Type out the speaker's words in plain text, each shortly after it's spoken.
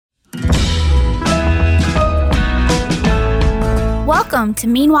Welcome to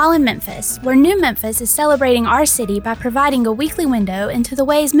Meanwhile in Memphis, where New Memphis is celebrating our city by providing a weekly window into the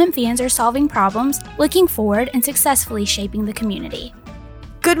ways Memphians are solving problems, looking forward, and successfully shaping the community.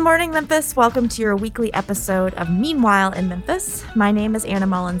 Good morning, Memphis. Welcome to your weekly episode of Meanwhile in Memphis. My name is Anna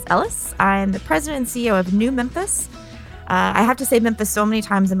Mullins Ellis. I'm the president and CEO of New Memphis. I have to say Memphis so many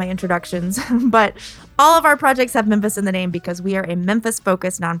times in my introductions, but all of our projects have Memphis in the name because we are a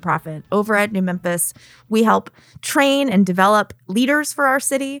Memphis-focused nonprofit. Over at New Memphis, we help train and develop leaders for our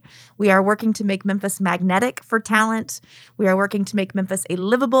city. We are working to make Memphis magnetic for talent. We are working to make Memphis a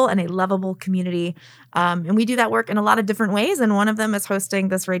livable and a lovable community. And we do that work in a lot of different ways. And one of them is hosting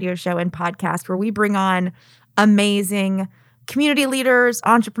this radio show and podcast where we bring on amazing community leaders,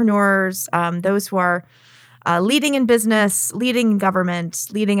 entrepreneurs, those who are leading in business, leading in government,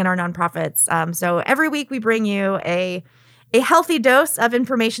 leading in our nonprofits. So every week we bring you a healthy dose of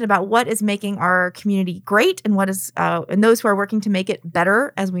information about what is making our community great and what is and those who are working to make it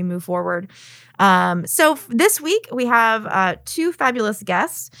better as we move forward. So this week we have two fabulous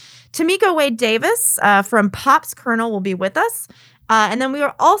guests. Tamika Wade Davis from Pops Kernel will be with us. And then we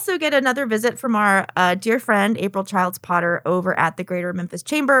will also get another visit from our dear friend, April Childs Potter, over at the Greater Memphis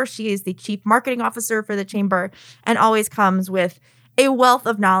Chamber. She is the Chief Marketing Officer for the Chamber and always comes with a wealth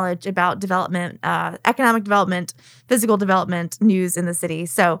of knowledge about development, economic development, physical development, news in the city.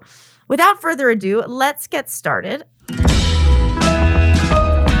 So without further ado, let's get started.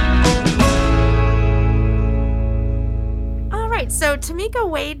 So Tamika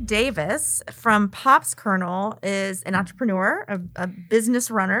Wade Davis from Pops Kernel is an entrepreneur, a business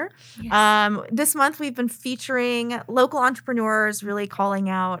runner. Yes. This month we've been featuring local entrepreneurs, really calling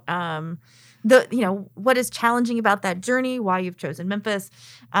out what is challenging about that journey, why you've chosen Memphis.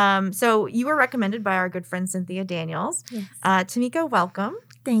 So you were recommended by our good friend Cynthia Daniels. Yes. Tamika, welcome.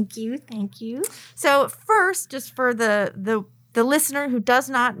 Thank you. So first, just for the listener who does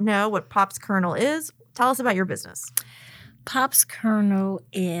not know what Pops Kernel is, tell us about your business. Pops Kernel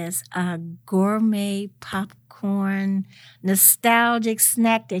is a gourmet popcorn, nostalgic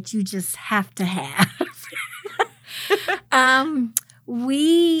snack that you just have to have.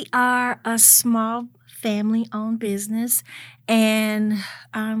 We are a small family-owned business, and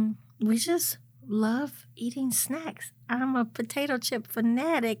we just love eating snacks. I'm a potato chip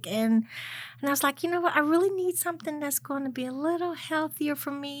fanatic, and I was like, you know what? I really need something that's going to be a little healthier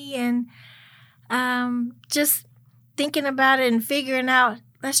for me, and just thinking about it and figuring out,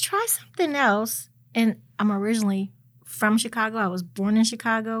 let's try something else. And I'm originally from Chicago. I was born in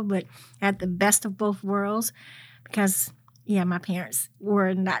Chicago, but had the best of both worlds because, my parents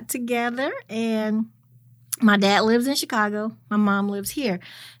were not together. And my dad lives in Chicago. My mom lives here.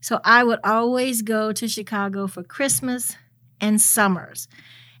 So I would always go to Chicago for Christmas and summers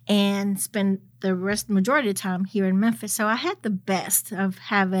and spend the majority of the time here in Memphis. So I had the best of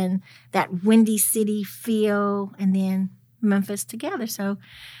having that Windy City feel and then Memphis together. So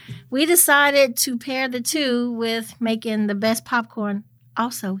we decided to pair the two with making the best popcorn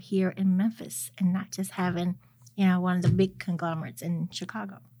also here in Memphis and not just having, one of the big conglomerates in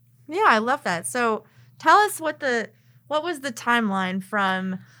Chicago. Yeah, I love that. So tell us what was the timeline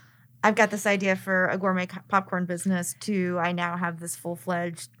from I've got this idea for a gourmet popcorn business to I now have this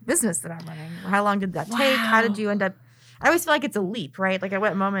full-fledged business that I'm running. How long did that take? How did you end up? I always feel like it's a leap, right? Like at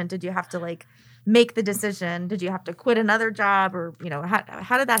what moment did you have to make the decision? Did you have to quit another job or,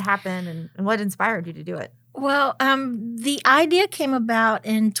 how did that happen and what inspired you to do it? Well, the idea came about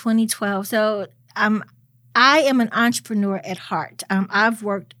in 2012. So I am an entrepreneur at heart. I've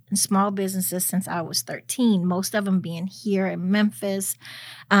worked in small businesses since I was 13, most of them being here in Memphis.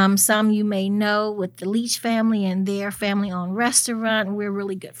 Some you may know with the Leach family and their family-owned restaurant. We're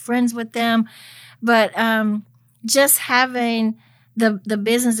really good friends with them. But just having the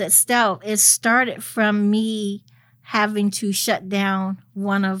business itself, it started from me having to shut down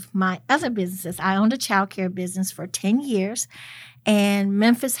one of my other businesses. I owned a childcare business for 10 years, and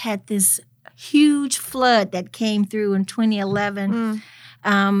Memphis had this huge flood that came through in 2011.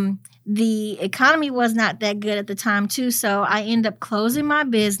 The economy was not that good at the time, too, so I ended up closing my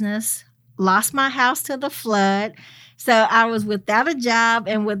business, lost my house to the flood, so I was without a job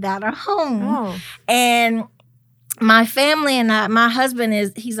and without a home. Oh. And my family and my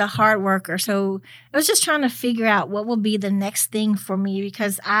husband, he's a hard worker, so I was just trying to figure out what will be the next thing for me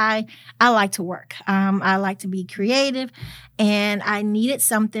because I like to work. I like to be creative, and I needed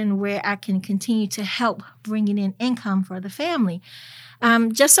something where I can continue to help bringing in income for the family.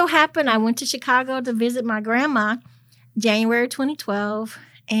 Just so happened I went to Chicago to visit my grandma January 2012,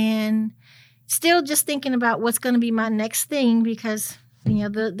 and still just thinking about what's going to be my next thing because,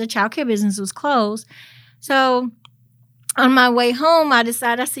 the childcare business was closed. So on my way home, I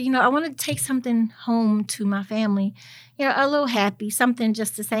said, I want to take something home to my family, a little happy, something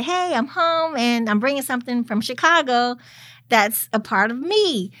just to say, hey, I'm home and I'm bringing something from Chicago that's a part of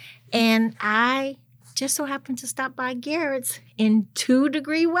me. And I just so happened to stop by Garrett's in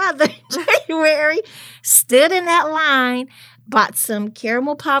 2-degree weather in January, stood in that line, bought some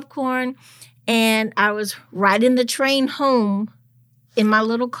caramel popcorn, and I was riding the train home in my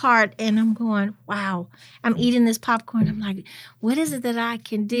little cart, and I'm going, wow, I'm eating this popcorn. I'm like, what is it that I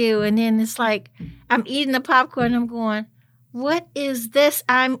can do? And then it's like, I'm eating the popcorn, and I'm going, what is this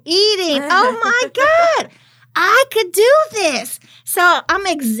I'm eating? Oh my God, I could do this. So I'm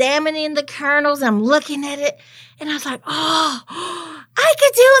examining the kernels, I'm looking at it, and I was like, oh, I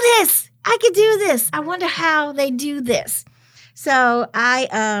could do this. I could do this. I wonder how they do this. So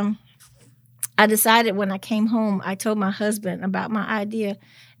I decided when I came home, I told my husband about my idea,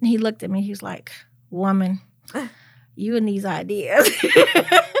 and he looked at me. He was like, woman, you and these ideas.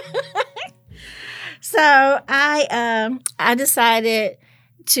 So I decided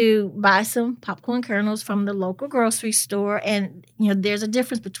to buy some popcorn kernels from the local grocery store. And, there's a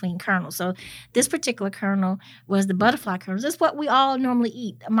difference between kernels. So this particular kernel was the butterfly kernels. That's what we all normally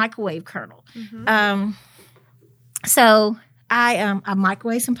eat, a microwave kernel. Mm-hmm. So I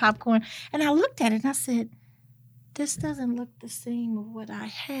microwaved some popcorn, and I looked at it, and I said, this doesn't look the same as what I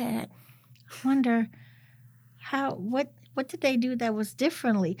had. I wonder what did they do that was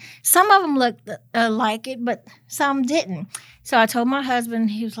differently? Some of them looked like it, but some didn't. So I told my husband,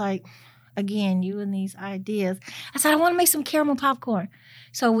 he was like, again, you and these ideas. I said, I want to make some caramel popcorn.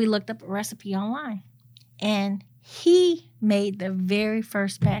 So we looked up a recipe online, and he made the very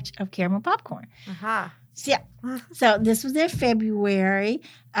first batch of caramel popcorn. Uh-huh. So, yeah. So this was in February.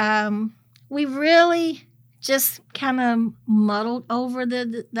 We really just kind of muddled over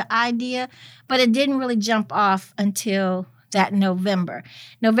the idea, but it didn't really jump off until that November.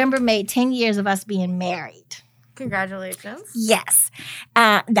 November made 10 years of us being married. Congratulations. Yes.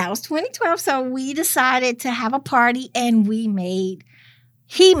 That was 2012. So we decided to have a party, and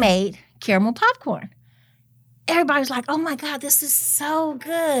he made caramel popcorn. Everybody was like, oh my God, this is so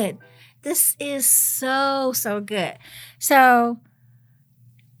good. This is so, so good. So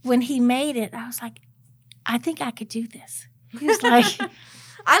when he made it, I was like, I think I could do this. He was like,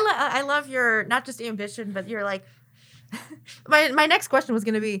 I love your, not just ambition, but you're like, my next question was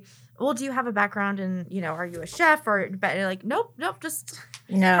going to be, well, do you have a background in, are you a chef or like, nope, just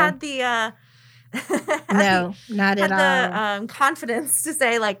had the, no, not at all. The confidence to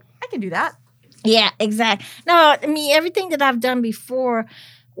say like, I can do that. Yeah, exactly. No, I mean, everything that I've done before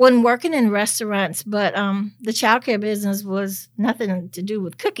when working in restaurants, but the childcare business was nothing to do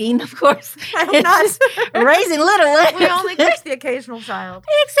with cooking, of course. It's just raising little ones. We only cook the occasional child.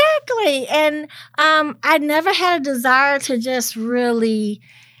 Exactly. And I never had a desire to just really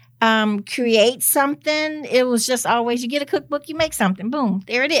create something. It was just always, you get a cookbook, you make something. Boom,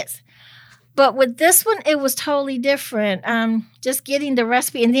 there it is. But with this one, it was totally different. Just getting the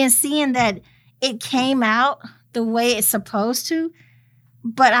recipe and then seeing that it came out the way it's supposed to.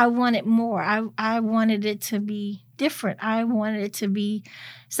 But I wanted more. I wanted it to be different. I wanted it to be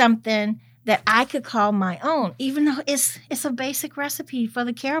something that I could call my own, even though it's a basic recipe for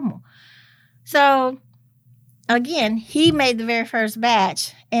the caramel. So, again, he made the very first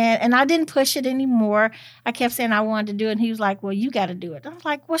batch, and I didn't push it anymore. I kept saying I wanted to do it, and he was like, well, you got to do it. I was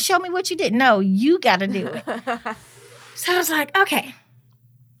like, well, show me what you did. No, you got to do it. So I was like, okay.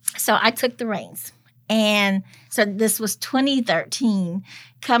 So I took the reins. And so this was 2013,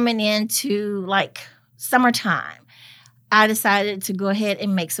 coming into like summertime. I decided to go ahead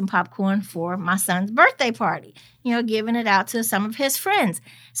and make some popcorn for my son's birthday party, giving it out to some of his friends.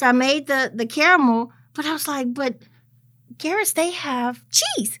 So I made the caramel, but I was like, but Garrett's, they have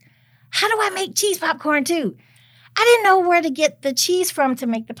cheese. How do I make cheese popcorn too? I didn't know where to get the cheese from to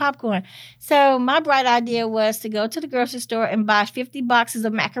make the popcorn. So my bright idea was to go to the grocery store and buy 50 boxes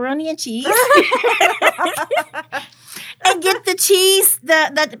of macaroni and cheese. And get the cheese,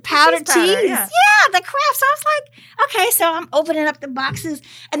 the powdered cheese. Yeah, the Kraft. So I was like, okay, so I'm opening up the boxes,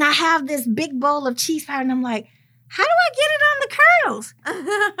 and I have this big bowl of cheese powder, and I'm like, how do I get it on the kernels?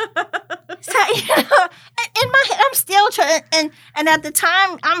 So, in my head, I'm still trying, and at the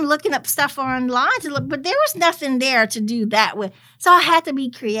time, I'm looking up stuff online to look, but there was nothing there to do that with. So I had to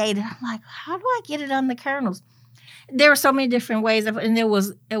be creative. I'm like, how do I get it on the kernels? There were so many different ways, and it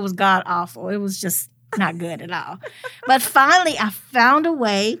was god awful. It was just not good at all. But finally, I found a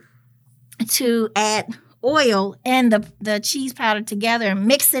way to add oil and the cheese powder together and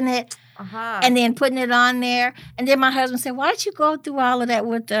mixing it. And then putting it on there. And then my husband said, why did you go through all of that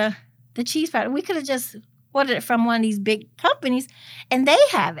with the cheese powder? We could have just ordered it from one of these big companies, and they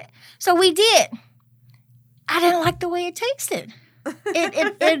have it. So we did. I didn't like the way it tasted.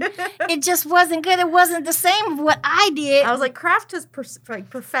 It just wasn't good. It wasn't the same as what I did. I was like, Kraft has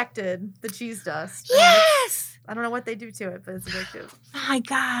perfected the cheese dust. Yes. I don't know what they do to it, but it's addictive. My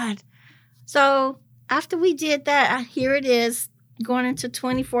God. So after we did that, here it is going into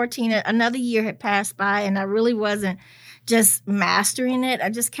 2014. Another year had passed by, and I really wasn't just mastering it. I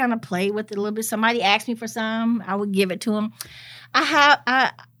just kind of played with it a little bit. Somebody asked me for some, I would give it to them.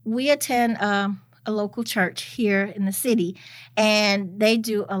 We attend a local church here in the city, and they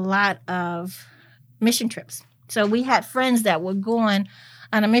do a lot of mission trips. So we had friends that were going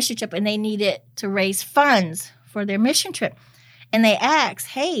on a mission trip, and they needed to raise funds for their mission trip. And they asked,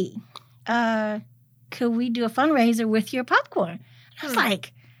 hey, could we do a fundraiser with your popcorn? I was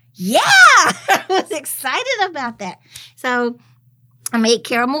like, yeah, I was excited about that. So I made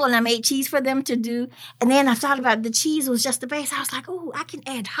caramel and I made cheese for them to do. And then I thought about the cheese was just the base. I was like, oh, I can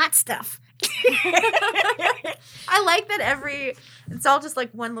add hot stuff. I like that it's all just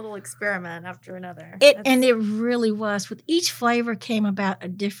like one little experiment after another. And it really was. With each flavor came about a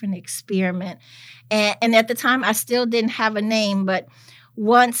different experiment. And at the time, I still didn't have a name, but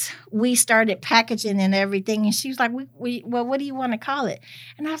once we started packaging and everything, and she was like, well, what do you want to call it?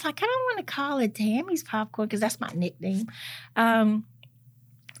 And I was like, I don't want to call it Tammy's Popcorn because that's my nickname. And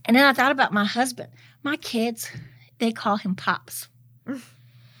then I thought about my husband. My kids, they call him Pops.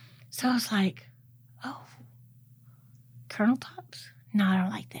 So I was like, oh, Colonel Pops? No, I don't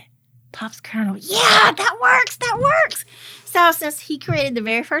like that. Pops Colonel. Yeah, that works. So since he created the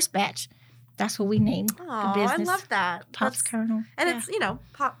very first batch, that's what we named the business. I love that. Pops Colonel. And it's,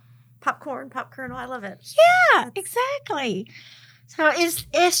 popcorn, Pop Colonel. I love it. Yeah, exactly. So it's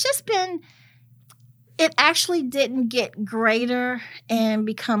just been, it actually didn't get greater and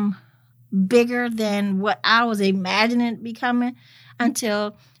become bigger than what I was imagining it becoming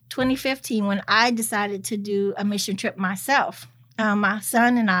until 2015 when I decided to do a mission trip myself. My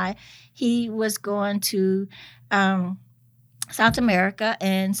son and he was going to South America,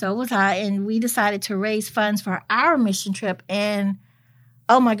 and so was I, and we decided to raise funds for our mission trip. And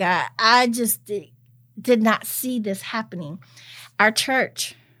oh my God, I just did not see this happening. Our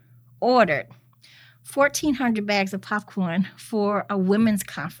church ordered 1,400 bags of popcorn for a women's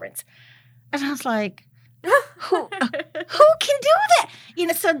conference. And I was like, who can do that?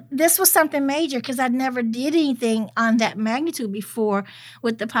 So this was something major because I never did anything on that magnitude before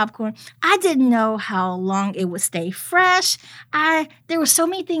with the popcorn. I didn't know how long it would stay fresh. There were so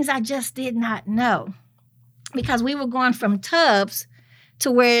many things I just did not know because we were going from tubs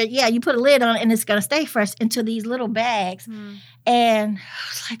to where, you put a lid on it and it's going to stay fresh into these little bags. And I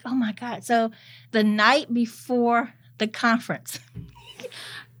was like, oh my God. So the night before the conference,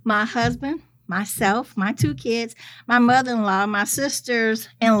 my husband, myself, my 2 kids, my mother-in-law, my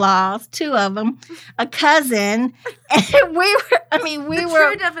sisters-in-laws, 2 of them, a cousin, and we were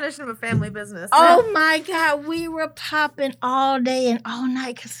true definition of a family business. Oh my God, we were popping all day and all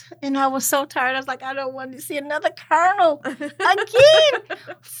night, and I was so tired. I was like, I don't want to see another Colonel again.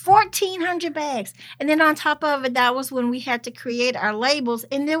 1,400 bags, and then on top of it, that was when we had to create our labels,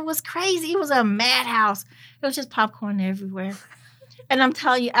 and it was crazy. It was a madhouse. It was just popcorn everywhere. And I'm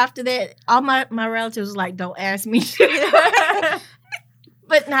telling you, after that, all my relatives was like, don't ask me.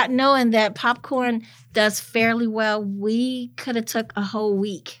 But not knowing that popcorn does fairly well, we could have took a whole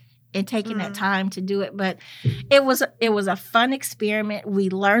week and taken that time to do it. But it was a fun experiment. We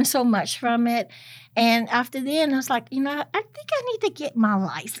learned so much from it. And after then, I was like, I think I need to get my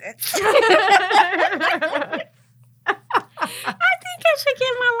license. I think I should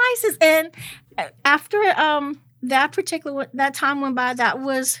get my license. And after that time went by, that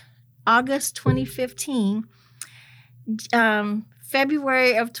was August 2015.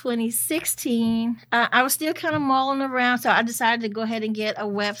 February of 2016, I was still kind of mulling around, so I decided to go ahead and get a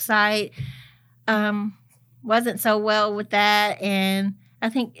website. Wasn't so well with that, and I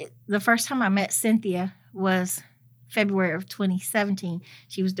think the first time I met Cynthia was February of 2017.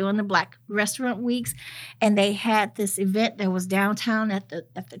 She was doing the Black Restaurant Weeks, and they had this event that was downtown at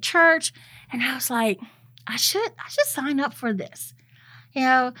the church, and I was like, I should sign up for this,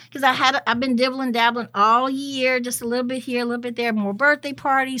 because I've been dabbling all year, just a little bit here, a little bit there, more birthday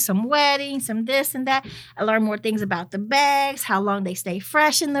parties, some weddings, some this and that. I learned more things about the bags, how long they stay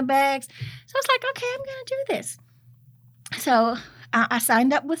fresh in the bags. So I was like, okay, I'm going to do this. So I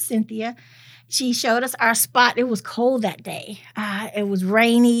signed up with Cynthia. She showed us our spot. It was cold that day. It was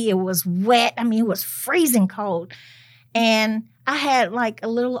rainy. It was wet. It was freezing cold. And I had like a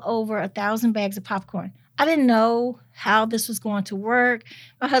little over 1,000 bags of popcorn. I didn't know how this was going to work.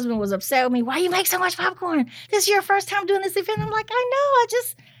 My husband was upset with me. Why you make so much popcorn? This is your first time doing this event. I'm like, I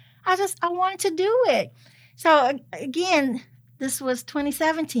know. I wanted to do it. So again, this was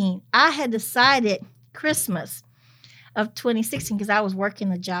 2017. I had decided Christmas of 2016 because I was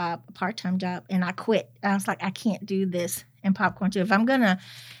working a part-time job, and I quit. I was like, I can't do this in popcorn too. If I'm going to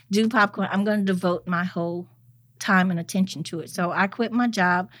do popcorn, I'm going to devote my whole time and attention to it. So I quit my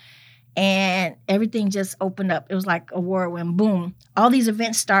job, and everything just opened up. It was like a whirlwind, boom. All these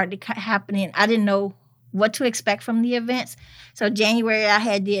events started happening. I didn't know what to expect from the events. So January I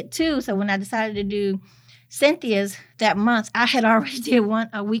had did two. So when I decided to do Cynthia's that month, I had already did one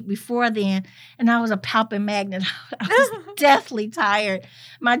a week before then, and I was a palping magnet. I was deathly tired.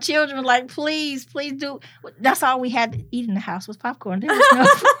 My children were like, please do. That's all we had to eat in the house was popcorn. There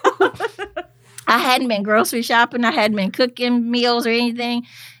was no food. I hadn't been grocery shopping. I hadn't been cooking meals or anything.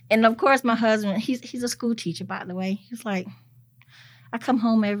 And of course, my husband, he's a school teacher, by the way. He's like, I come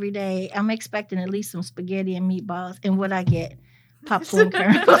home every day. I'm expecting at least some spaghetti and meatballs. And what I get? Popcorn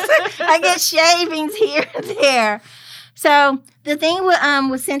kernels. I get shavings here and there. So the thing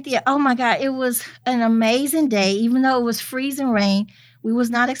with Cynthia, oh my God, it was an amazing day. Even though it was freezing rain, we was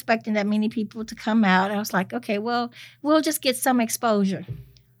not expecting that many people to come out. I was like, okay, well, we'll just get some exposure.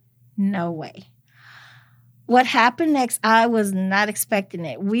 No way. What happened next, I was not expecting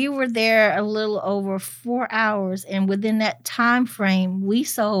it. We were there a little over 4 hours, and within that time frame, we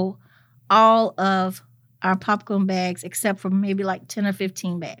sold all of our popcorn bags except for maybe like 10 or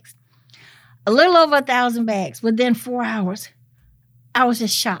 15 bags. A little over 1,000 bags within 4 hours. I was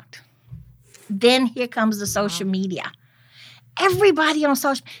just shocked. Then here comes the social media. Everybody on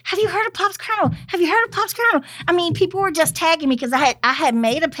social, have you heard of Pop's Kernel? Have you heard of Pop's Kernel? I mean, people were just tagging me because I had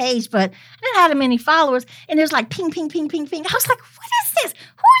made a page, but I didn't have many followers. And it was like ping, ping, ping, ping, ping. I was like, what is this?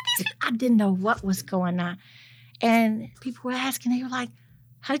 Who are these people? I didn't know what was going on. And people were asking, they were like,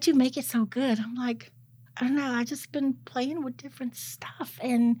 how did you make it so good? I'm like, I don't know. I just been playing with different stuff,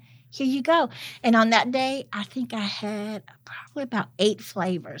 and here you go. And on that day, I think I had probably about 8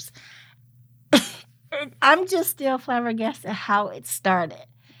 flavors. I'm just still flabbergasted at how it started.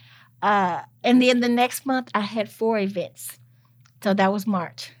 And then the next month, I had 4 events. So that was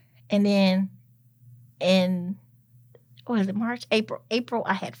March. And then in, March? April,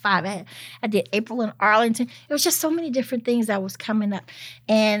 I had 5. I did April in Arlington. It was just so many different things that was coming up.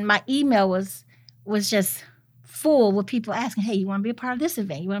 And my email was just full with people asking, hey, you want to be a part of this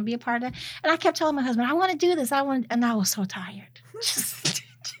event? You want to be a part of that? And I kept telling my husband, I want to do this. And I was so tired. Just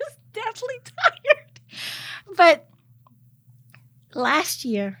deathly tired. But last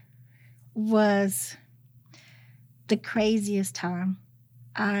year was the craziest time.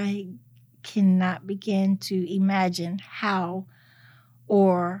 I cannot begin to imagine how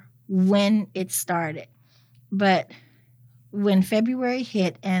or when it started. But when February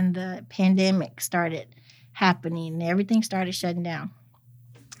hit and the pandemic started happening and everything started shutting down,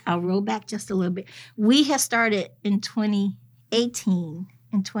 I'll roll back just a little bit. We had started in 2018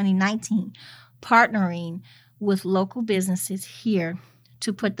 and 2019 partnering with local businesses here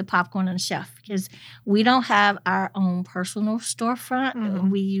to put the popcorn on the shelf because we don't have our own personal storefront. Mm-hmm.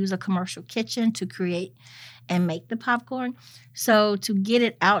 We use a commercial kitchen to create and make the popcorn. So to get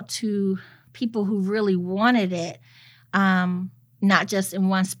it out to people who really wanted it, not just in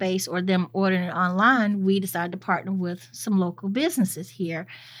one space or them ordering it online, we decided to partner with some local businesses here.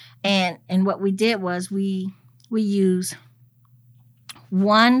 And what we did was we use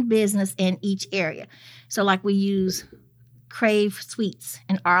one business in each area. So like we use Crave Sweets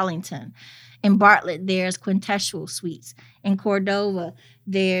in Arlington. In Bartlett, there's Quintessential Sweets. In Cordova,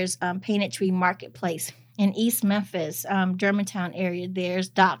 there's Painted Tree Marketplace. In East Memphis, Germantown area, there's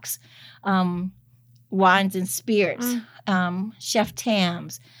Doc's Wines and Spirits, Chef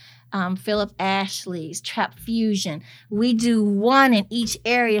Tam's, Philip Ashley's, Trap Fusion. We do one in each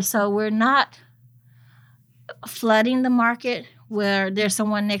area, so we're not flooding the market where there's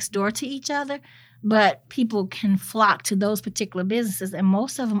someone next door to each other, but people can flock to those particular businesses, and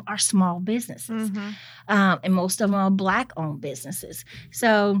most of them are small businesses, and most of them are Black-owned businesses.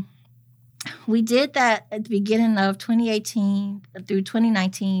 So we did that at the beginning of 2018 through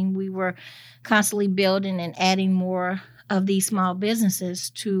 2019. We were constantly building and adding more of these small businesses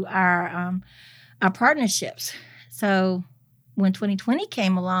to our partnerships. So when 2020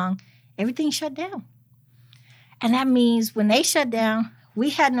 came along, everything shut down. And that means when they shut down, we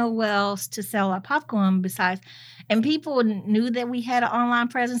had nowhere else to sell our popcorn besides. And people knew that we had an online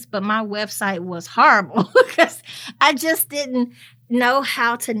presence, but my website was horrible because I just didn't know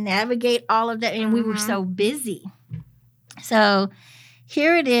how to navigate all of that. And we were so busy. So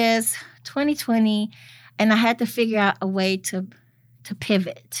here it is, 2020. And I had to figure out a way to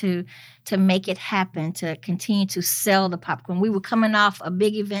pivot, to make it happen, to continue to sell the popcorn. We were coming off a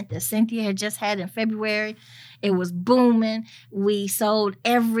big event that Cynthia had just had in February. It was booming. We sold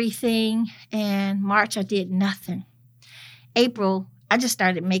everything. And March, I did nothing. April, I just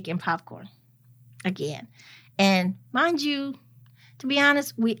started making popcorn again. And mind you, to be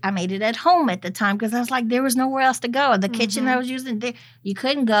honest, I made it at home at the time because I was like, there was nowhere else to go. The kitchen I was using, you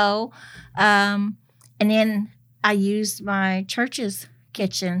couldn't go. And then I used my church's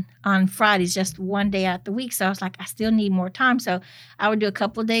kitchen on Fridays, just one day out the week. So I was like, I still need more time. So I would do a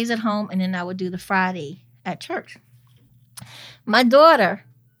couple of days at home, and then I would do the Friday at church. My daughter,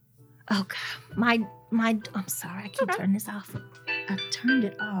 oh God, I'm sorry, I keep turning this off. I turned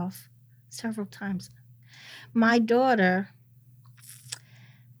it off several times. My daughter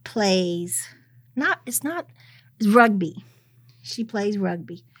plays, it's rugby. She plays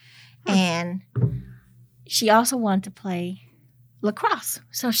rugby. And she also wanted to play lacrosse.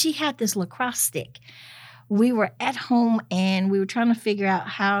 So she had this lacrosse stick. We were at home and we were trying to figure out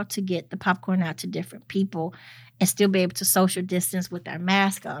how to get the popcorn out to different people and still be able to social distance with our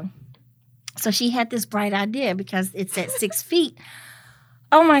mask on. So she had this bright idea because it's at 6 feet.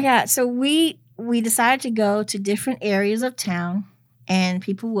 Oh my God. So we decided to go to different areas of town, and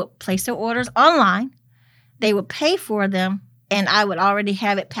people would place their orders online. They would pay for them, and I would already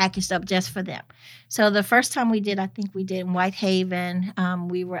have it packaged up just for them. So the first time we did, I think we did in Whitehaven.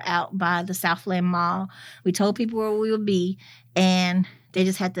 We were out by the Southland Mall. We told people where we would be, and they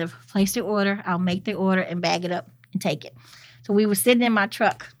just had to place their order. I'll make their order and bag it up and take it. So we were sitting in my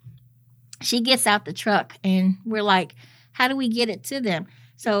truck. She gets out the truck, and we're like, how do we get it to them?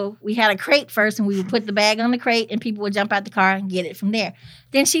 So we had a crate first, and we would put the bag on the crate, and people would jump out the car and get it from there.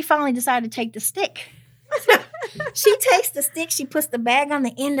 Then she finally decided to take the stick. She takes the stick, she puts the bag on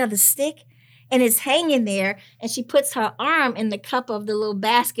the end of the stick, and it's hanging there, and she puts her arm in the cup of the little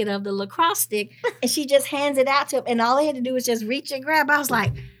basket of the lacrosse stick, and she just hands it out to him, and all they had to do was just reach and grab. I was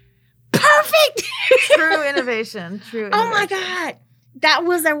like, perfect! True innovation. Oh, my God. That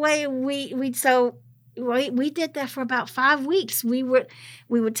was our way. We did that for about 5 weeks. We would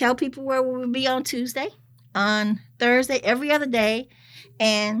tell people where we would be on Tuesday, on Thursday, every other day,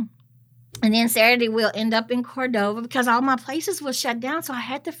 and then Saturday we'll end up in Cordova because all my places were shut down. So I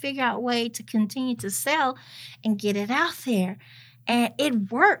had to figure out a way to continue to sell and get it out there, and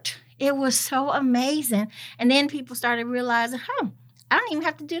it worked. It was so amazing. And then people started realizing, I don't even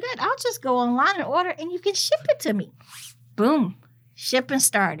have to do that. I'll just go online and order, and you can ship it to me. Boom, shipping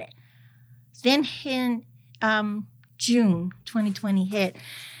started. Then in June 2020 hit,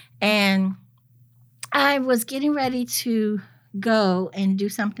 and I was getting ready to go and do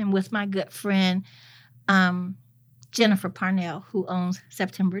something with my good friend, Jennifer Parnell, who owns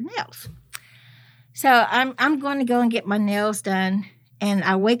September Nails. So I'm going to go and get my nails done, and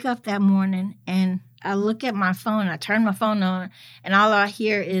I wake up that morning, and I look at my phone, I turn my phone on, and all I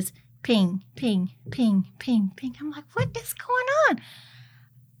hear is ping, ping, ping, ping, ping. I'm like, what is going on?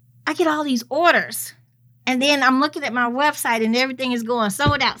 I get all these orders, and then I'm looking at my website, and everything is going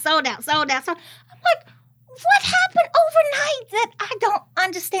sold out, sold out, sold out. So I'm like, what happened overnight that I don't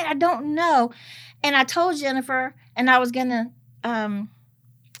understand? I don't know. And I told Jennifer, and I was going to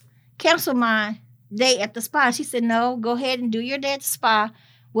cancel my day at the spa. She said, no, go ahead and do your day at the spa.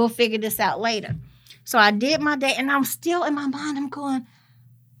 We'll figure this out later. So I did my day, and I'm still in my mind, I'm going,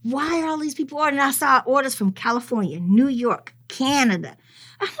 why are all these people ordering? I saw orders from California, New York, Canada.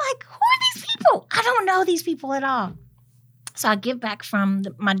 I'm like, who are these people? I don't know these people at all. So I get back from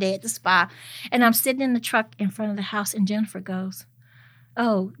my day at the spa, and I'm sitting in the truck in front of the house, and Jennifer goes,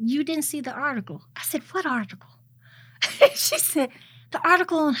 oh, you didn't see the article. I said, what article? She said, the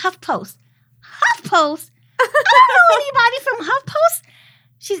article on HuffPost. HuffPost? I don't know anybody from HuffPost.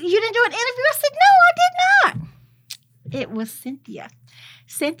 You didn't do an interview? I said, no, I did not. It was Cynthia.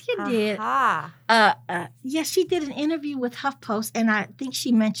 Cynthia did. Yes, she did an interview with HuffPost, and I think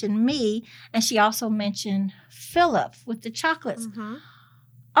she mentioned me, and she also mentioned Philip with the chocolates. Mm-hmm.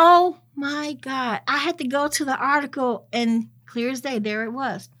 Oh my God. I had to go to the article, and clear as day, there it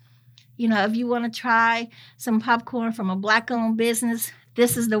was. You know, if you want to try some popcorn from a Black-owned business,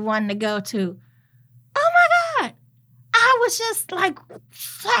 this is the one to go to. Oh my God. I was just like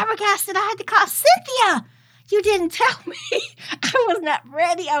flabbergasted. I had to call Cynthia. You didn't tell me. I was not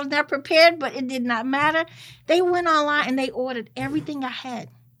ready. I was not prepared, but it did not matter. They went online and they ordered everything I had.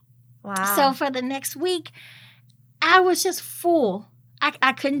 Wow. So for the next week, I was just full.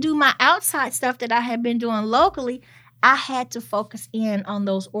 I couldn't do my outside stuff that I had been doing locally. I had to focus in on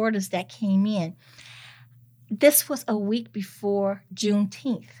those orders that came in. This was a week before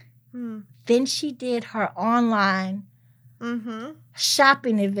Juneteenth. Then she did her online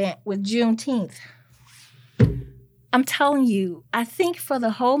shopping event with Juneteenth. I'm telling you, I think for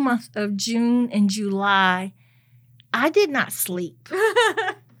the whole month of June and July, I did not sleep.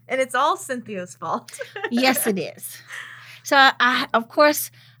 And it's all Cynthia's fault. Yes, it is. So I of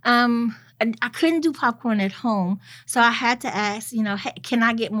course, I couldn't do popcorn at home. So I had to ask, hey, can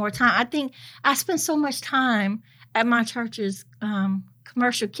I get more time? I think I spent so much time at my church's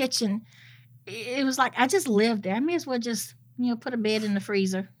commercial kitchen. It was like I just lived there. I may as well just, put a bed in the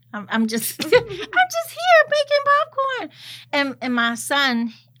freezer. I'm just I'm just here baking popcorn. And my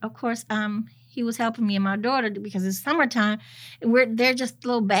son, of course, he was helping me and my daughter because it's summertime. They're just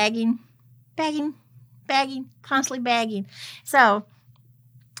little bagging, constantly bagging. So,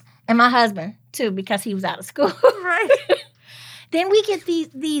 and my husband too, because he was out of school. Right. Then we get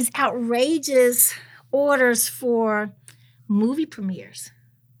these outrageous orders for movie premieres.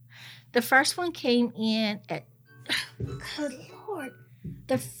 The first one came in at, good Lord,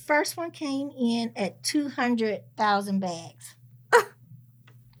 the first one came in at 200,000 bags.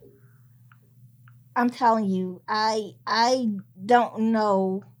 I'm telling you, I don't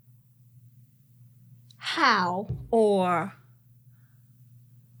know how or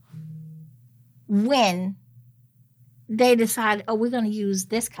when they decided, we're going to use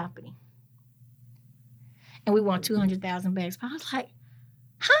this company. And we want 200,000 bags. But I was like,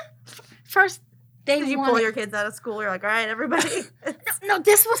 huh? First, Did you pull your kids out of school? You're like, all right, everybody. No,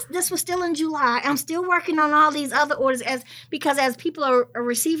 this was still in July. I'm still working on all these other orders because as people are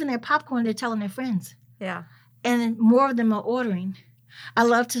receiving their popcorn, they're telling their friends. Yeah. And more of them are ordering. I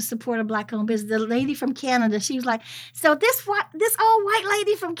love to support a Black-owned business. The lady from Canada, she was like, so this old white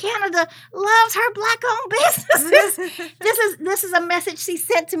lady from Canada loves her Black-owned business. This is a message she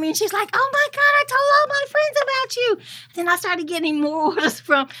sent to me. And she's like, oh, my God, I told all my friends about you. Then I started getting more orders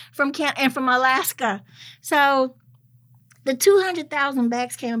from Canada and from Alaska. So the 200,000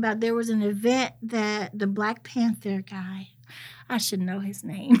 bags came about. There was an event that the Black Panther guy, I should know his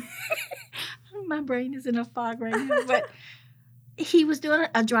name. My brain is in a fog right now, but he was doing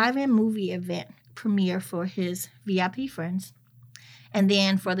a drive-in movie event premiere for his VIP friends and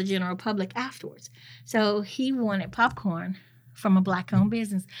then for the general public afterwards. So he wanted popcorn from a Black-owned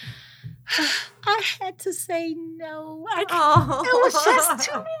business. I had to say no. It was just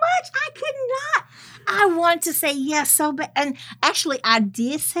too much. I could not. I wanted to say yes so bad. And actually, I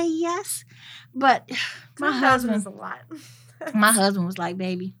did say yes, but my husband was a lot. My husband was like,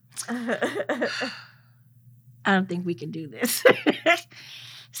 baby, I don't think we can do this.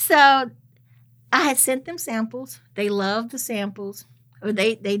 So I had sent them samples. They loved the samples.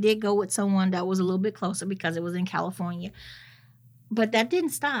 They did go with someone that was a little bit closer because it was in California. But that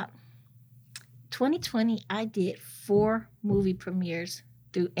didn't stop. 2020, I did 4 movie premieres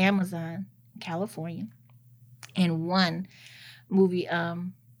through Amazon, California, and 1 movie,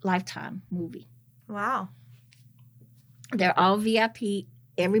 Lifetime movie. Wow. They're all VIP.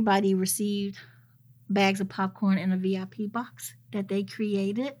 Everybody received bags of popcorn in a VIP box that they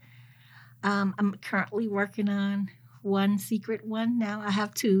created. I'm currently working on 1 secret one now. I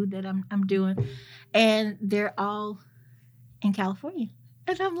have 2 that I'm doing, and they're all in California.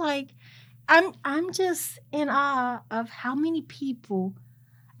 And I'm like, I'm just in awe of how many people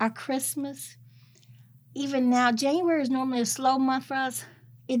are Christmas. Even now, January is normally a slow month for us.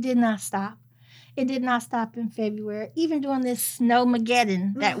 It did not stop. It did not stop in February. Even during this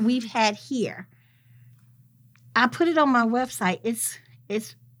snowmageddon that we've had here. I put it on my website. It's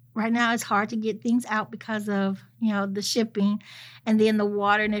right now it's hard to get things out because of, the shipping and then the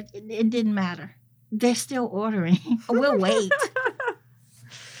water, and it didn't matter. They're still ordering. We'll wait.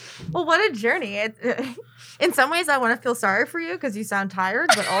 Well, what a journey. In some ways, I want to feel sorry for you because you sound tired,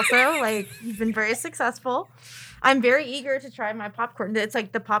 but also, you've been very successful. I'm very eager to try my popcorn. It's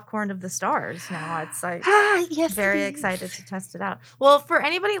like the popcorn of the stars now. It's yes, very excited to test it out. Well, for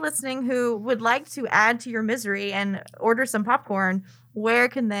anybody listening who would like to add to your misery and order some popcorn, where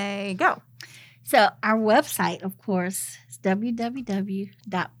can they go? So our website, of course, is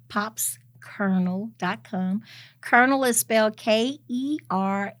www.popskernel.com. Kernel is spelled Kernel.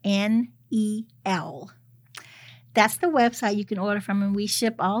 That's the website you can order from, and we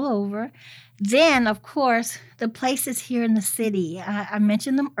ship all over. Then, of course, the places here in the city, I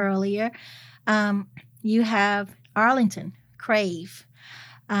mentioned them earlier. You have Arlington, Crave.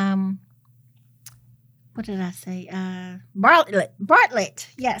 What did I say? Bartlett,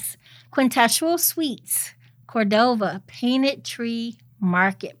 yes. Quintessential Sweets, Cordova, Painted Tree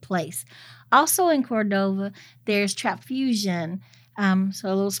Marketplace. Also in Cordova, there's Trap Fusion, so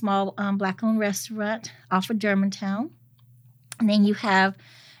a little small Black-owned restaurant off of Germantown. And then you have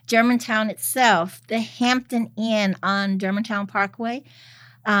Germantown itself, the Hampton Inn on Germantown Parkway,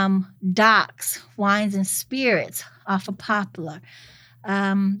 Docks, Wines and Spirits off of Poplar.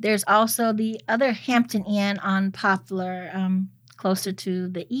 There's also the other Hampton Inn on Poplar, closer to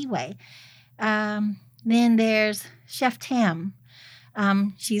the E-Way. Then there's Chef Tam.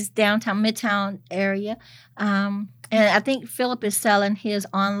 She's downtown, Midtown area. And I think Philip is selling his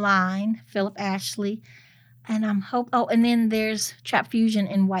online, Philip Ashley. And and then there's Trap Fusion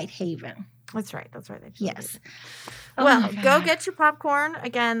in Whitehaven. That's right. They Yes. Well, go get your popcorn.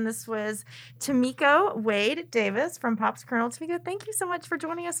 Again, this was Tamiko Wade Davis from Pops Kernel. Tamiko, thank you so much for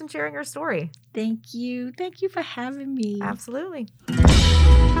joining us and sharing your story. Thank you. Thank you for having me. Absolutely.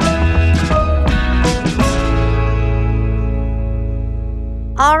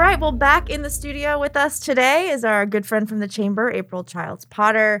 All right. Well, back in the studio with us today is our good friend from the Chamber, April Childs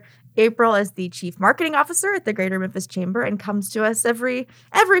Potter. April is the Chief Marketing Officer at the Greater Memphis Chamber and comes to us every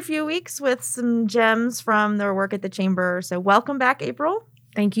few weeks with some gems from their work at the Chamber. So welcome back, April.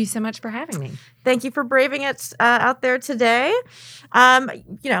 Thank you so much for having me. Thank you for braving it out there today.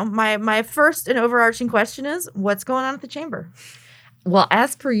 My first and overarching question is, what's going on at the Chamber? Well,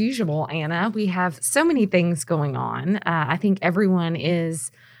 as per usual, Anna, we have so many things going on. I think everyone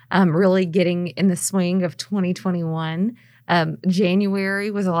is really getting in the swing of 2021.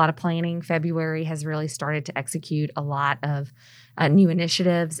 January was a lot of planning. February has really started to execute a lot of new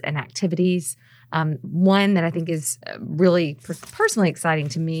initiatives and activities. One that I think is really personally exciting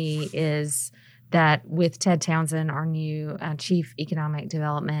to me is that with Ted Townsend, our new Chief Economic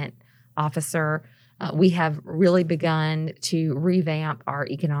Development Officer, we have really begun to revamp our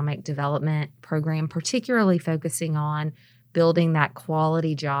economic development program, particularly focusing on building that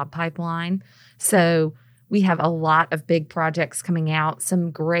quality job pipeline. So we have a lot of big projects coming out,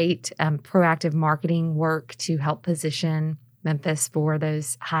 some great proactive marketing work to help position Memphis for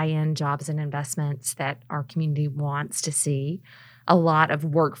those high-end jobs and investments that our community wants to see. A lot of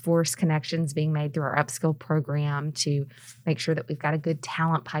workforce connections being made through our upskill program to make sure that we've got a good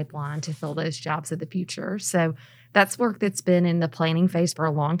talent pipeline to fill those jobs of the future. So that's work that's been in the planning phase for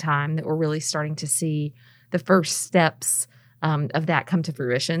a long time that we're really starting to see the first steps of that come to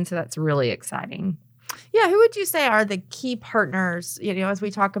fruition. So that's really exciting. Yeah, who would you say are the key partners, as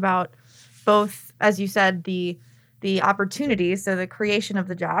we talk about both, as you said, the opportunities, so the creation of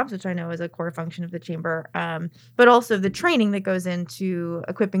the jobs, which I know is a core function of the Chamber, but also the training that goes into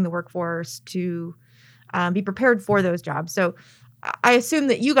equipping the workforce to be prepared for those jobs. So I assume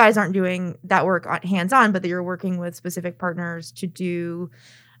that you guys aren't doing that work hands-on, but that you're working with specific partners to do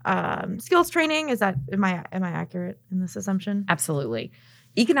skills training. Am I accurate in this assumption? Absolutely.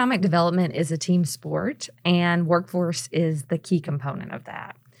 Economic development is a team sport, and workforce is the key component of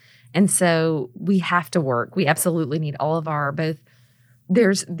that. And so we have to work. We absolutely need all of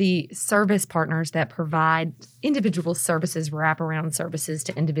there's the service partners that provide individual services, wraparound services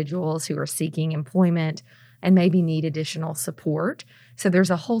to individuals who are seeking employment and maybe need additional support. So there's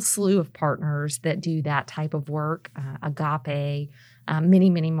a whole slew of partners that do that type of work, Agape, many,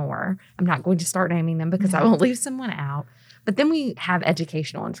 many more. I'm not going to start naming them because I won't leave someone out. But then we have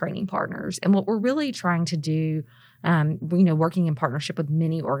educational and training partners. And what we're really trying to do, working in partnership with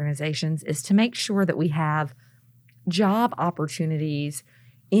many organizations, is to make sure that we have job opportunities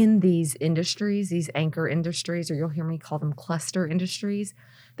in these industries, these anchor industries, or you'll hear me call them cluster industries,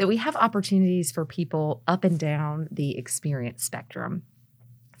 that we have opportunities for people up and down the experience spectrum.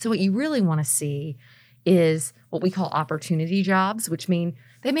 So what you really want to see is what we call opportunity jobs, which mean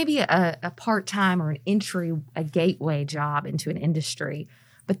they may be a part-time or a gateway job into an industry.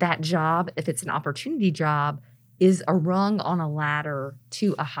 But that job, if it's an opportunity job, is a rung on a ladder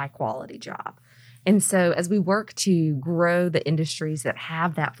to a high-quality job. And so as we work to grow the industries that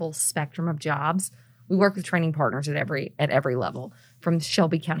have that full spectrum of jobs, we work with training partners at every level, from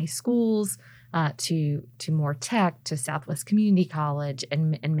Shelby County Schools to More Tech, to Southwest Community College,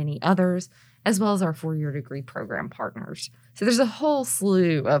 and many others, as well as our 4-year degree program partners. So there's a whole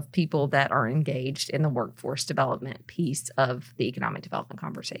slew of people that are engaged in the workforce development piece of the economic development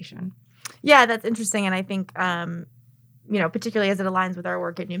conversation. Yeah, that's interesting. And I think, particularly as it aligns with our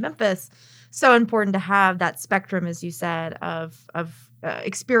work at New Memphis, so important to have that spectrum, as you said, of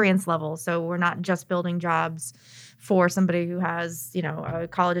experience level. So we're not just building jobs for somebody who has, a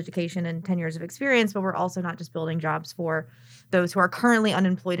college education and 10 years of experience, but we're also not just building jobs for those who are currently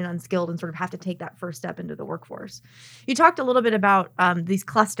unemployed and unskilled and sort of have to take that first step into the workforce. You talked a little bit about these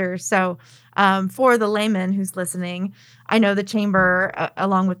clusters. So for the layman who's listening, I know the Chamber,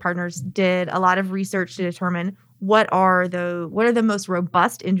 along with partners, did a lot of research to determine what are the most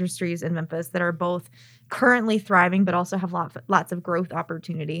robust industries in Memphis that are both currently thriving, but also have lots of growth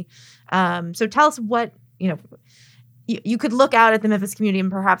opportunity. So tell us what, you could look out at the Memphis community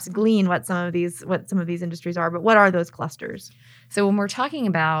and perhaps glean what some of these industries are, but what are those clusters? So when we're talking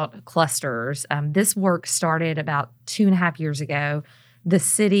about clusters, this work started about 2.5 years ago. The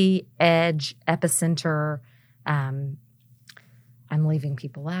City, Edge, Epicenter, I'm leaving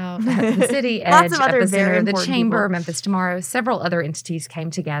people out. The City, Edge, Epicenter, the Chamber, Memphis Tomorrow, several other entities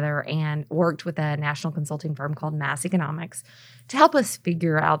came together and worked with a national consulting firm called Mass Economics to help us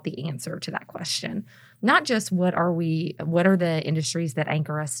figure out the answer to that question. Not just what are the industries that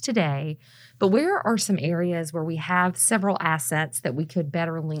anchor us today, but where are some areas where we have several assets that we could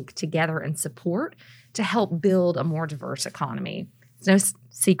better link together and support to help build a more diverse economy. It's no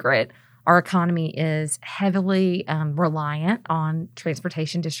secret. Our economy is heavily reliant on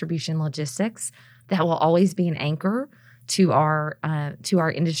transportation, distribution, logistics. That will always be an anchor to our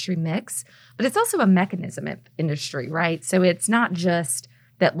industry mix, but it's also a mechanism industry, right? So it's not just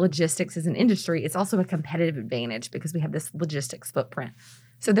that logistics is an industry; it's also a competitive advantage because we have this logistics footprint.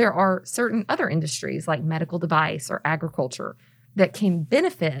 So there are certain other industries like medical device or agriculture that can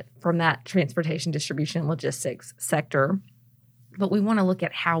benefit from that transportation, distribution, logistics sector. But we want to look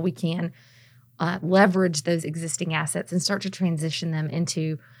at how we can leverage those existing assets and start to transition them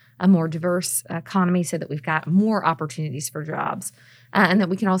into a more diverse economy so that we've got more opportunities for jobs and that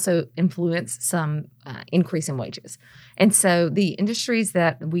we can also influence some increase in wages. And so the industries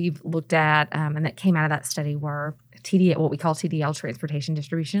that we've looked at and that came out of that study were what we call TDL, transportation,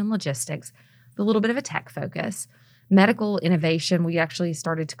 distribution, and logistics, with a little bit of a tech focus. Medical innovation, we actually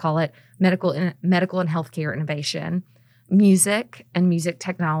started to call it medical and healthcare innovation. Music and music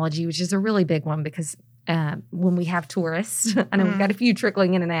technology, which is a really big one because when we have tourists, I know we've got a few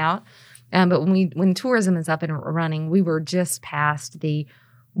trickling in and out, but when tourism is up and running, we were just past the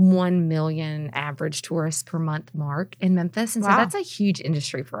 1 million average tourists per month mark in Memphis. And so that's a huge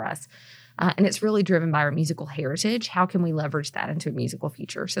industry for us. And it's really driven by our musical heritage. How can we leverage that into a musical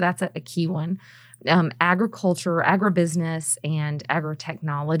future? So that's a key one. Agriculture, agribusiness, and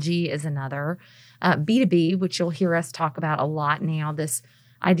agritechnology is another. B2B, which you'll hear us talk about a lot now, this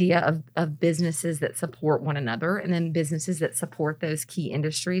idea of businesses that support one another and then businesses that support those key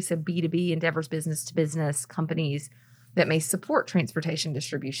industries. So B2B endeavors, business to business companies that may support transportation,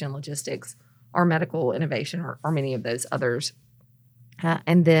 distribution, logistics, or medical innovation, or many of those others.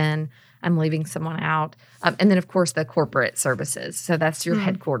 And then I'm leaving someone out. And then, of course, the corporate services. So that's your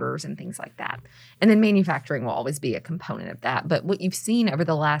headquarters and things like that. And then manufacturing will always be a component of that. But what you've seen over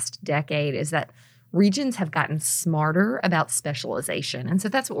the last decade is that regions have gotten smarter about specialization. And so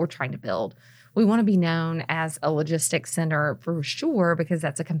that's what we're trying to build. We want to be known as a logistics center for sure, because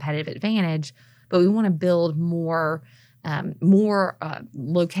that's a competitive advantage. But we want to build more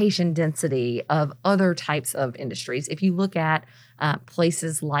location density of other types of industries. If you look at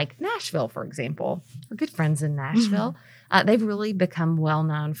places like Nashville, for example, our good friends in Nashville, they've really become well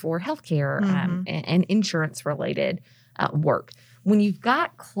known for healthcare and insurance related work. When you've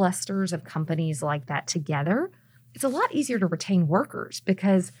got clusters of companies like that together, it's a lot easier to retain workers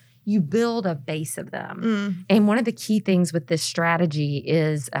because you build a base of them. And one of the key things with this strategy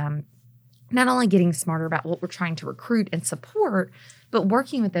is not only getting smarter about what we're trying to recruit and support, but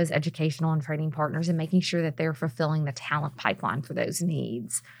working with those educational and training partners and making sure that they're fulfilling the talent pipeline for those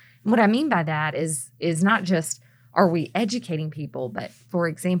needs. And what I mean by that is not just are we educating people, but for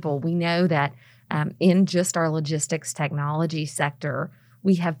example, we know that in just our logistics technology sector,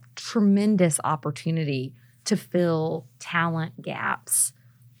 we have tremendous opportunity to fill talent gaps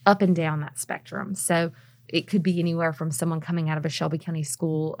up and down that spectrum. So it could be anywhere from someone coming out of a Shelby County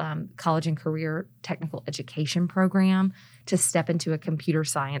School college and career technical education program to step into a computer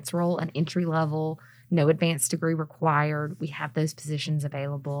science role, an entry level, no advanced degree required. We have those positions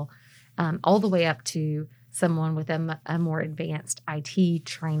available, all the way up to someone with a more advanced IT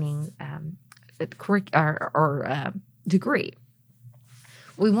training degree.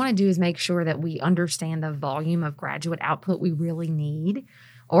 What we want to do is make sure that we understand the volume of graduate output we really need,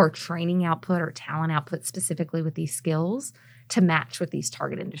 or training output or talent output specifically with these skills to match with these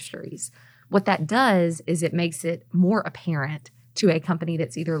target industries. What that does is it makes it more apparent to a company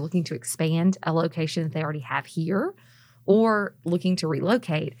that's either looking to expand a location that they already have here or looking to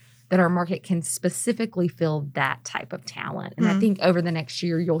relocate, that our market can specifically fill that type of talent. And I think over the next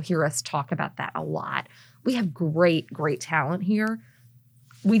year, you'll hear us talk about that a lot. We have great talent here.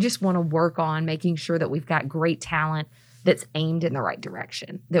 We just want to work on making sure that we've got great talent that's aimed in the right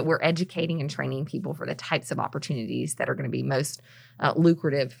direction, that we're educating and training people for the types of opportunities that are going to be most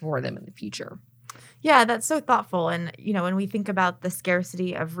lucrative for them in the future. Yeah, that's so thoughtful. And, when we think about the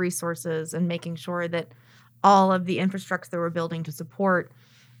scarcity of resources and making sure that all of the infrastructure that we're building to support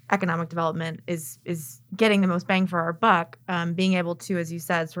economic development is getting the most bang for our buck, being able to, as you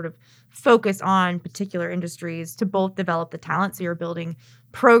said, sort of focus on particular industries to both develop the talent. So you're building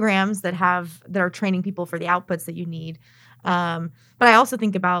programs that are training people for the outputs that you need. But I also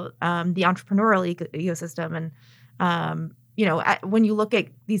think about the entrepreneurial ecosystem and, when you look at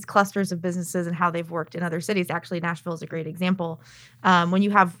these clusters of businesses and how they've worked in other cities, actually Nashville is a great example. When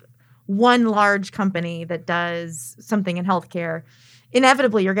you have one large company that does something in healthcare,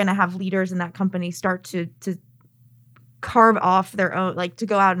 inevitably you're going to have leaders in that company start to carve off their own, like to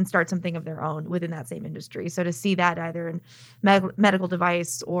go out and start something of their own within that same industry. So to see that either in medical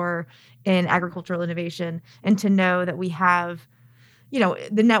device or in agricultural innovation, and to know that we have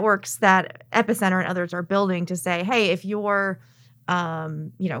the networks that Epicenter and others are building to say, hey, if you're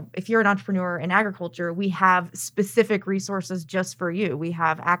an entrepreneur in agriculture, we have specific resources just for you. We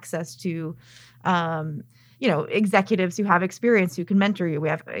have access to, executives who have experience who can mentor you. We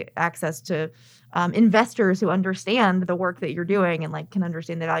have access to investors who understand the work that you're doing and can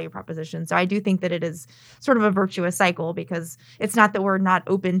understand the value proposition. So I do think that it is sort of a virtuous cycle, because it's not that we're not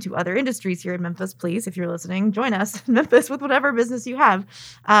open to other industries here in Memphis. Please, if you're listening, join us in Memphis with whatever business you have.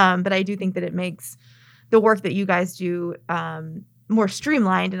 But I do think that it makes the work that you guys do more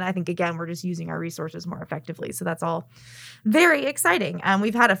streamlined. And I think, again, we're just using our resources more effectively. So that's all very exciting.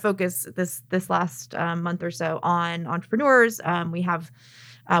 We've had a focus this last month or so on entrepreneurs.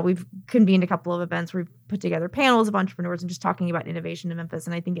 We've convened a couple of events where we've put together panels of entrepreneurs and just talking about innovation in Memphis.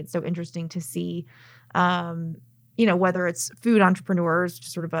 And I think it's so interesting to see, whether it's food entrepreneurs,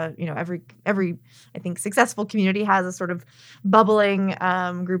 just sort of every I think successful community has a sort of bubbling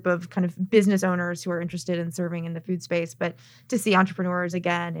group of kind of business owners who are interested in serving in the food space. But to see entrepreneurs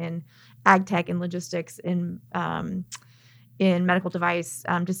again in ag tech and logistics, in medical device,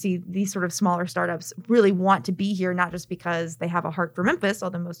 to see these sort of smaller startups really want to be here, not just because they have a heart for Memphis,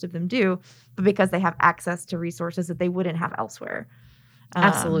 although most of them do, but because they have access to resources that they wouldn't have elsewhere.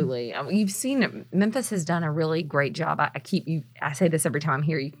 Absolutely. You've seen Memphis has done a really great job. I say this every time I'm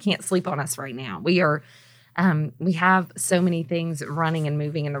here. You can't sleep on us right now. We have so many things running and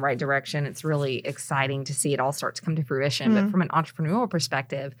moving in the right direction. It's really exciting to see it all start to come to fruition. But from an entrepreneurial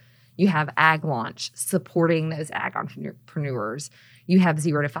perspective, you have Ag Launch supporting those ag entrepreneurs. You have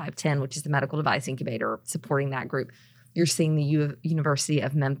 0 to 510, which is the medical device incubator, supporting that group. You're seeing the University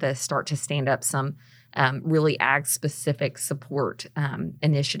of Memphis start to stand up some really ag-specific support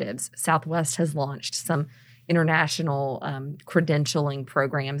initiatives. Southwest has launched some international credentialing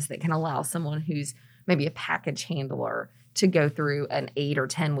programs that can allow someone who's maybe a package handler to go through an 8 or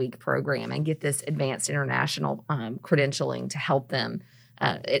 10 week program and get this advanced international credentialing to help them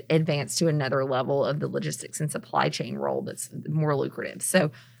advance to another level of the logistics and supply chain role that's more lucrative.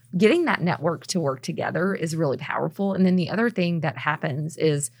 So getting that network to work together is really powerful. And then the other thing that happens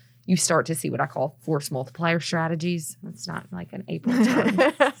is you start to see what I call force multiplier strategies. It's not like an April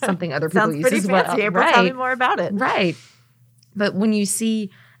term, something other people use as well. April, right. Tell me more about it. Right. But when you see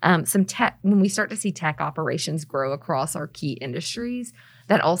when we start to see tech operations grow across our key industries,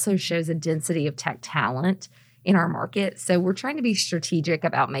 that also shows a density of tech talent in our market. So we're trying to be strategic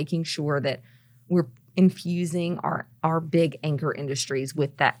about making sure that we're infusing our big anchor industries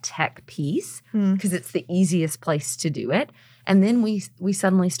with that tech piece, because it's the easiest place to do it. And then we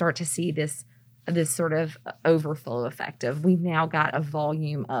suddenly start to see this sort of overflow effect of we've now got a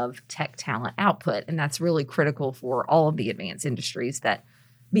volume of tech talent output. And that's really critical for all of the advanced industries, that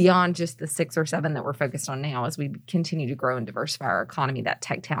beyond just the 6 or 7 that we're focused on now, as we continue to grow and diversify our economy, that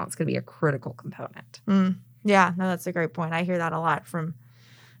tech talent is going to be a critical component. Yeah, no, that's a great point. I hear that a lot from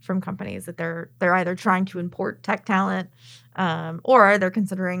companies, that they're either trying to import tech talent or they're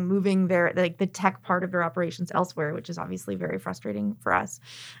considering moving the tech part of their operations elsewhere, which is obviously very frustrating for us.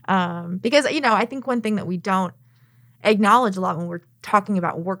 Because, I think one thing that we don't acknowledge a lot when we're talking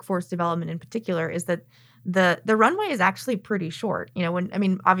about workforce development in particular is that the runway is actually pretty short.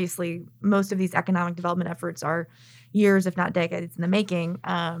 Obviously most of these economic development efforts are years, if not decades in the making.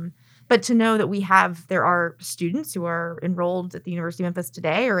 But to know that there are students who are enrolled at the University of Memphis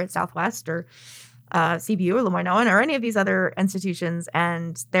today, or at Southwest, or CBU, or Lemoyne-Owen, or any of these other institutions,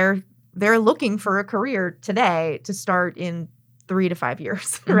 and they're looking for a career today to start in 3 to 5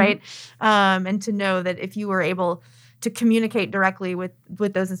 years, right? And to know that if you were able to communicate directly with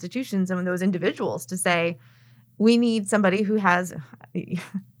those institutions and with those individuals to say, we need somebody who has.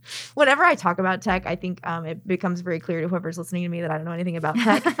 Whenever I talk about tech, I think it becomes very clear to whoever's listening to me that I don't know anything about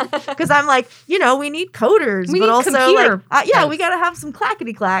tech. Because I'm like, we need coders, We but need also computer we got to have some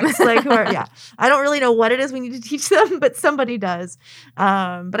clackety clacks. I don't really know what it is we need to teach them, but somebody does.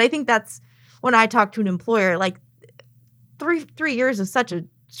 But I think that's when I talk to an employer, like 3 years is such a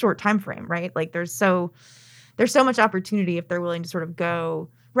short time frame, right? Like there's so much opportunity if they're willing to sort of go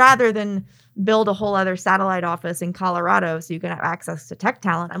rather than build a whole other satellite office in Colorado so you can have access to tech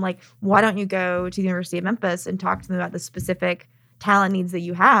talent. I'm like, why don't you go to the University of Memphis and talk to them about the specific talent needs that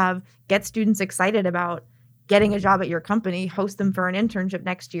you have, get students excited about getting a job at your company, host them for an internship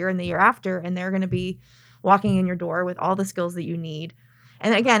next year and the year after, and they're going to be walking in your door with all the skills that you need.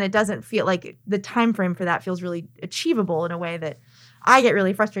 And again, it doesn't feel like the time frame for that feels really achievable in a way that I get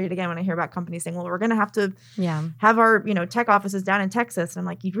really frustrated again when I hear about companies saying, well, we're going to have to have our, tech offices down in Texas. And I'm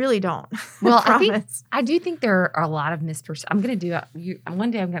like, you really don't. Well, I do think there are a lot of misperceptions. I'm going to do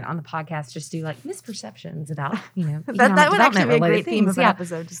one day I'm going to on the podcast just do like misperceptions about, that would actually be a great theme of an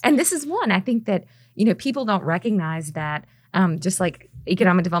episode. And this is one. I think that, people don't recognize that just like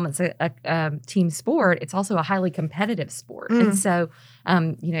economic development's a team sport, it's also a highly competitive sport. And so,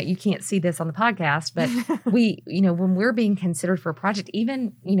 you can't see this on the podcast, but we, when we're being considered for a project,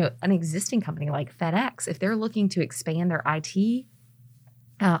 even, an existing company like FedEx, if they're looking to expand their IT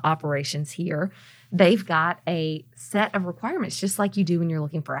operations here, they've got a set of requirements, just like you do when you're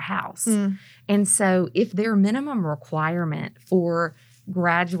looking for a house. And so if their minimum requirement for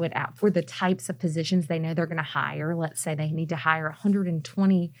graduate out for the types of positions they know they're going to hire, let's say they need to hire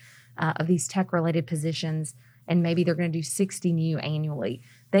 120 of these tech-related positions, and maybe they're going to do 60 new annually,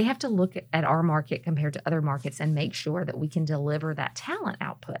 they have to look at our market compared to other markets and make sure that we can deliver that talent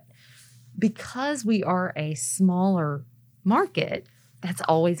output. Because we are a smaller market, that's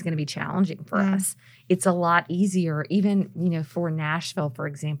always going to be challenging for us. It's a lot easier, even, for Nashville, for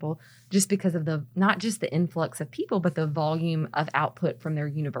example, just because of not just the influx of people, but the volume of output from their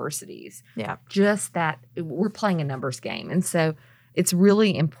universities. Yeah. Just that we're playing a numbers game. And so it's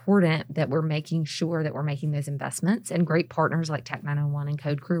really important that we're making sure that we're making those investments, and great partners like Tech 901 and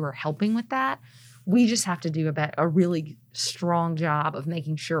Code Crew are helping with that. We just have to do a really strong job of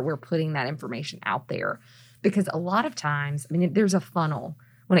making sure we're putting that information out there. Because a lot of times, there's a funnel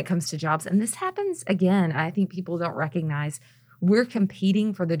when it comes to jobs. And this happens, again, I think people don't recognize we're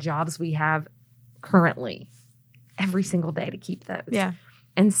competing for the jobs we have currently every single day to keep those. Yeah.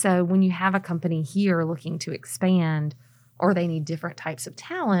 And so when you have a company here looking to expand or they need different types of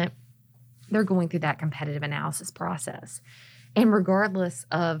talent, they're going through that competitive analysis process. And regardless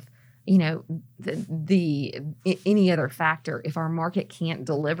of any other factor, if our market can't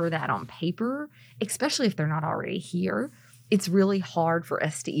deliver that on paper, especially if they're not already here, it's really hard for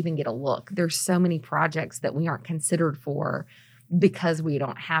us to even get a look. There's so many projects that we aren't considered for because we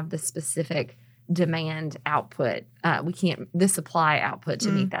don't have the specific demand output. The supply output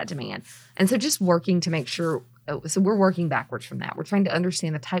to meet that demand. And so just working to make sure, so we're working backwards from that. We're trying to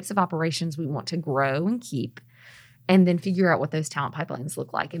understand the types of operations we want to grow and keep, and then figure out what those talent pipelines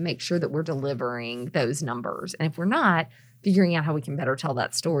look like and make sure that we're delivering those numbers. And if we're not, figuring out how we can better tell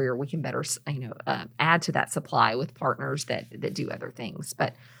that story, or we can better, add to that supply with partners that do other things.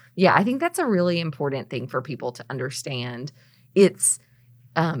 But yeah, I think that's a really important thing for people to understand. It's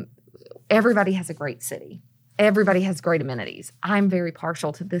everybody has a great city. Everybody has great amenities. I'm very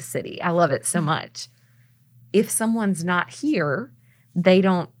partial to this city. I love it so much. If someone's not here, they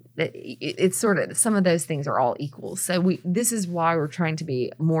don't. It's sort of, some of those things are all equal. So this is why we're trying to be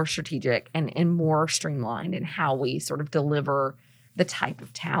more strategic and more streamlined in how we sort of deliver the type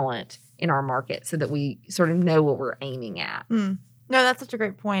of talent in our market, so that we sort of know what we're aiming at. No, that's such a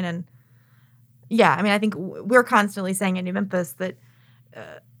great point. And yeah, I think we're constantly saying in New Memphis that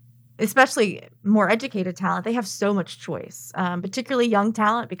especially more educated talent, they have so much choice, particularly young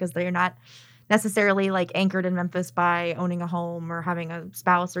talent, because they're not necessarily like anchored in Memphis by owning a home or having a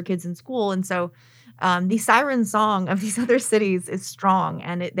spouse or kids in school. And so the siren song of these other cities is strong,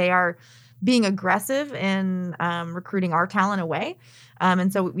 and they are being aggressive in recruiting our talent away.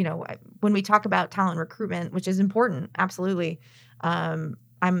 And so, when we talk about talent recruitment, which is important, absolutely, I'm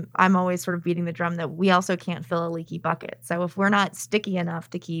always sort of beating the drum that we also can't fill a leaky bucket. So if we're not sticky enough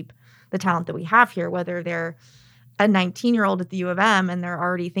to keep the talent that we have here, whether they're a 19-year-old at the U of M and they're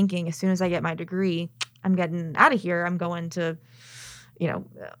already thinking, as soon as I get my degree, I'm getting out of here, I'm going to,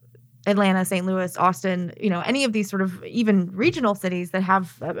 Atlanta, St. Louis, Austin, any of these sort of even regional cities that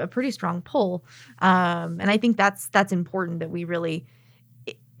have a pretty strong pull. And I think that's important, that we really,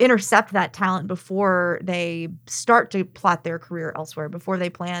 intercept that talent before they start to plot their career elsewhere, before they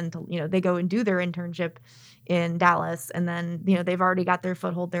plan to, they go and do their internship in Dallas, and then, they've already got their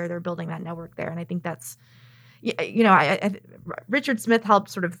foothold there. They're building that network there. And I think that's, Richard Smith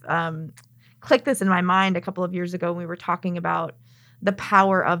helped sort of click this in my mind a couple of years ago when we were talking about the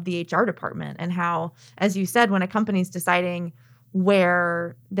power of the HR department and how, as you said, when a company's deciding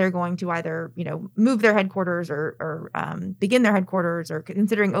where they're going to either, move their headquarters or begin their headquarters or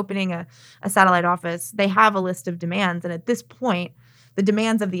considering opening a satellite office, they have a list of demands. And at this point, the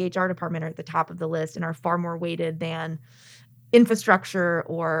demands of the HR department are at the top of the list and are far more weighted than infrastructure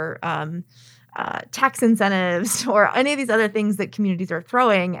or tax incentives or any of these other things that communities are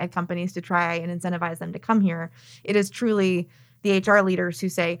throwing at companies to try and incentivize them to come here. It is truly the HR leaders who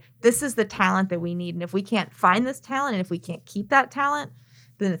say, this is the talent that we need. And if we can't find this talent and if we can't keep that talent,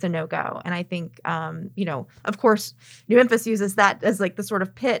 then it's a no-go. And I think, of course, New Memphis uses that as like the sort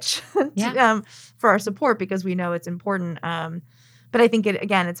of pitch for our support because we know it's important. But I think,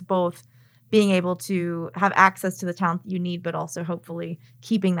 it's both being able to have access to the talent that you need, but also hopefully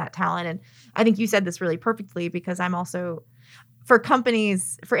keeping that talent. And I think you said this really perfectly because I'm also, for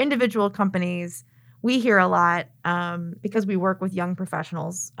individual companies, we hear a lot because we work with young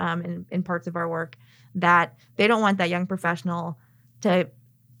professionals in parts of our work that they don't want that young professional to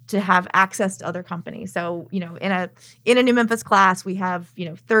have access to other companies. So, in a New Memphis class, we have,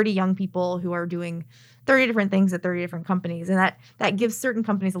 30 young people who are doing 30 different things at 30 different companies. And that gives certain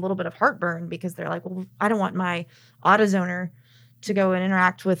companies a little bit of heartburn because they're like, well, I don't want my AutoZoner to go and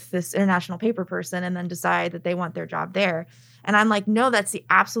interact with this international paper person and then decide that they want their job there. And I'm like, no, that's the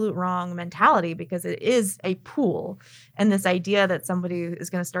absolute wrong mentality because it is a pool. And this idea that somebody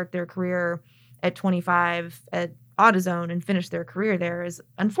is going to start their career at 25 at AutoZone and finish their career there is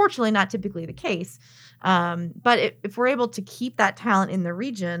unfortunately not typically the case. But if we're able to keep that talent in the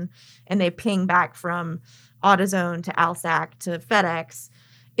region and they ping back from AutoZone to ALSAC to FedEx,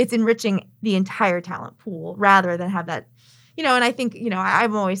 it's enriching the entire talent pool rather than have that, and I think,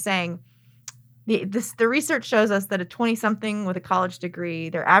 I'm always saying, the research shows us that a 20-something with a college degree,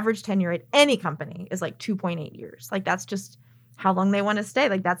 their average tenure at any company is like 2.8 years. Like that's just how long they want to stay.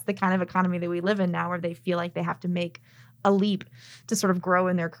 Like that's the kind of economy that we live in now where they feel like they have to make a leap to sort of grow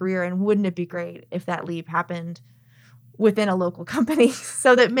in their career. And wouldn't it be great if that leap happened within a local company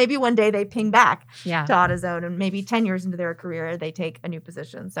so that maybe one day they ping back to AutoZone and maybe 10 years into their career, they take a new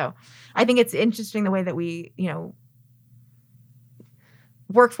position. So I think it's interesting the way that we,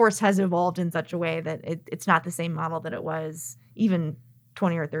 workforce has evolved in such a way that it's not the same model that it was even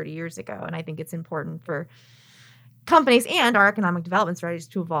 20 or 30 years ago. And I think it's important for companies and our economic development strategies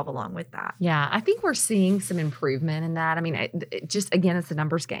to evolve along with that. Yeah, I think we're seeing some improvement in that. I mean, it's a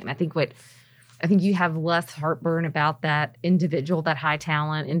numbers game. I think you have less heartburn about that individual, that high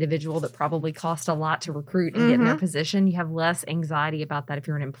talent individual that probably cost a lot to recruit and get in their position. You have less anxiety about that if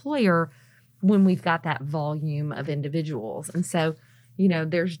you're an employer when we've got that volume of individuals. And so,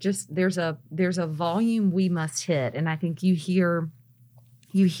 there's a volume we must hit. And I think you hear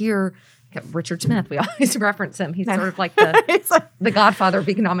Richard Smith, we always reference him. He's sort of like the godfather of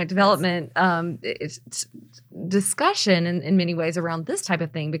economic development discussion in many ways around this type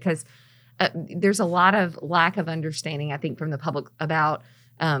of thing because there's a lot of lack of understanding, I think, from the public about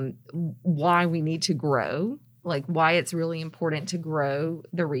why we need to grow, like why it's really important to grow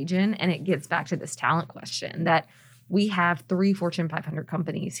the region. And it gets back to this talent question that we have 3 Fortune 500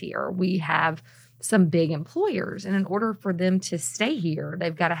 companies here. We have some big employers. And in order for them to stay here,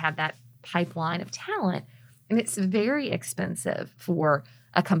 they've got to have that pipeline of talent. And it's very expensive for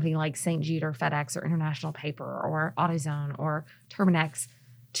a company like St. Jude or FedEx or International Paper or AutoZone or Terminex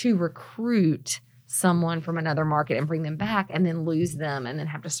to recruit someone from another market and bring them back and then lose them and then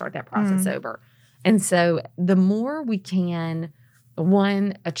have to start that process over. And so the more we can,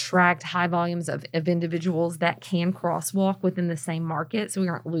 one, attract high volumes of individuals that can crosswalk within the same market so we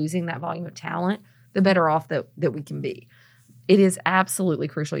aren't losing that volume of talent, the better off that we can be. It is absolutely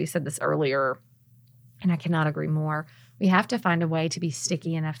crucial. You said this earlier, and I cannot agree more. We have to find a way to be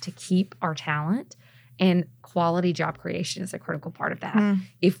sticky enough to keep our talent, and quality job creation is a critical part of that.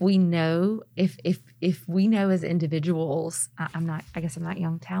 If we know, if we know as individuals, I guess I'm not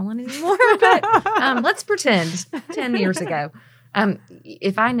young talent anymore, but let's pretend 10 years ago.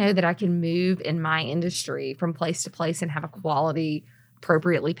 If I know that I can move in my industry from place to place and have a quality,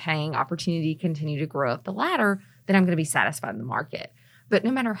 appropriately paying opportunity, continue to grow up the ladder, then I'm going to be satisfied in the market. But no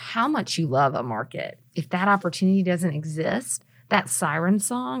matter how much you love a market, if that opportunity doesn't exist, that siren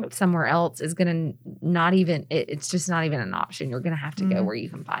song somewhere else is going to it's just not even an option. You're going to have to go where you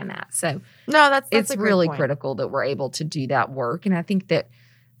can find that. So no, that's it's a really point. critical that we're able to do that work. And I think that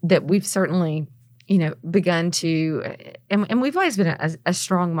that we've certainly, begun to, and we've always been a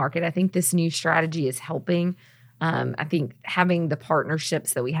strong market. I think this new strategy is helping. I think having the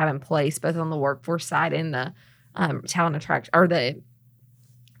partnerships that we have in place, both on the workforce side and the talent attraction or the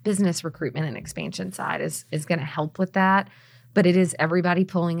business recruitment and expansion side is going to help with that. But it is everybody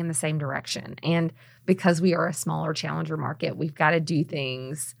pulling in the same direction. And because we are a smaller challenger market, we've got to do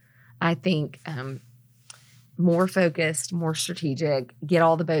things, I think, more focused, more strategic, get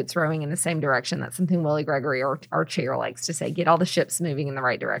all the boats rowing in the same direction. That's something Willie Gregory, our chair, likes to say, get all the ships moving in the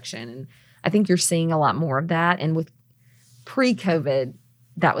right direction. And I think you're seeing a lot more of that. And with pre-COVID,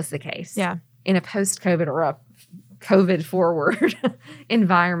 that was the case. Yeah. In a post-COVID or a COVID forward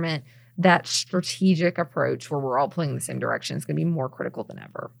environment, that strategic approach where we're all pulling in the same direction is going to be more critical than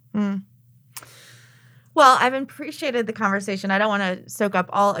ever. Well, I've appreciated the conversation. I don't want to soak up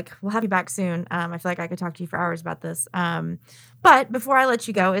all, we'll have you back soon. I feel like I could talk to you for hours about this. But before I let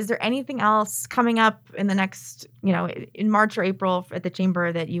you go, is there anything else coming up in the next, in March or April at the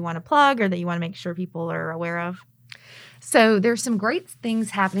Chamber that you want to plug or that you want to make sure people are aware of? So there's some great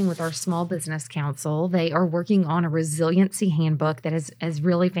things happening with our Small Business Council. They are working on a resiliency handbook that is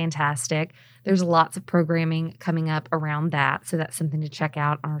really fantastic. There's lots of programming coming up around that. So that's something to check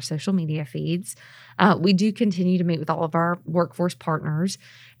out on our social media feeds. We do continue to meet with all of our workforce partners,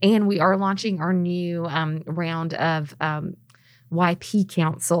 and we are launching our new round of YP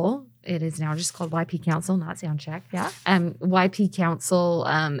Council. It is now just called YP Council, not Soundcheck. Yeah. YP Council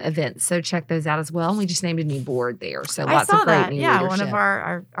events. So check those out as well. And we just named a new board there. So I lots saw of great that. new Yeah, leadership. one of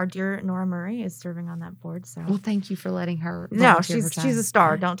our dear Nora Murray is serving on that board. So Well, thank you for letting her. no, volunteer her she's time. a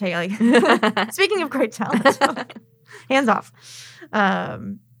star. Don't take Speaking of great talent, hands off.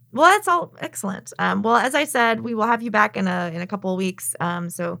 Well, that's all excellent. Well, as I said, we will have you back in a couple of weeks.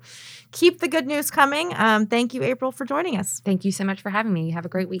 So keep the good news coming. Thank you, April, for joining us. Thank you so much for having me. You have a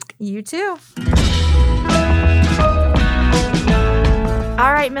great week. You too.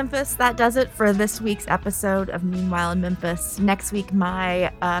 All right, Memphis, that does it for this week's episode of Meanwhile in Memphis. Next week,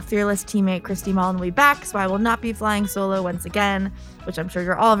 my fearless teammate, Christy Mullen, will be back, so I will not be flying solo once again, which I'm sure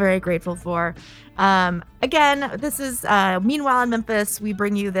you're all very grateful for. Again, this is Meanwhile in Memphis. We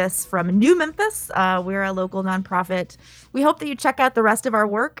bring you this from New Memphis. We're a local nonprofit. We hope that you check out the rest of our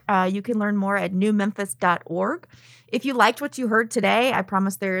work. You can learn more at newmemphis.org. If you liked what you heard today, I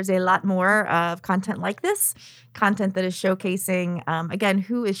promise there is a lot more of content like this, content that is showcasing, again,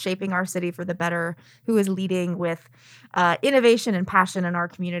 who is shaping our city for the better, who is leading with innovation and passion in our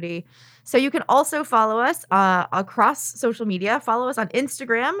community. So you can also follow us across social media. Follow us on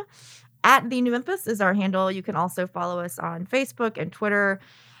Instagram. @The New Memphis is our handle. You can also follow us on Facebook and Twitter.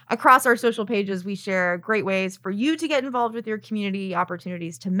 Across our social pages, we share great ways for you to get involved with your community,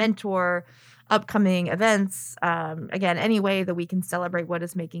 opportunities to mentor, upcoming events. Again, any way that we can celebrate what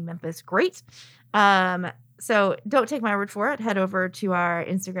is making Memphis great. So don't take my word for it. Head over to our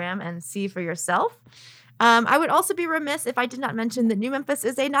Instagram and see for yourself. I would also be remiss if I did not mention that New Memphis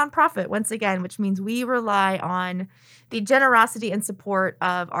is a nonprofit, once again, which means we rely on the generosity and support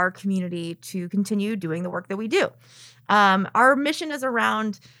of our community to continue doing the work that we do. Our mission is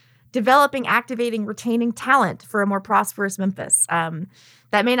around developing, activating, retaining talent for a more prosperous Memphis.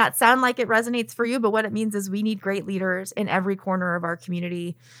 That may not sound like it resonates for you, but what it means is we need great leaders in every corner of our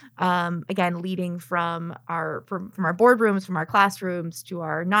community. Again, leading from our boardrooms, from our classrooms to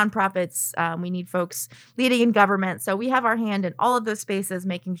our nonprofits. We need folks leading in government. So we have our hand in all of those spaces,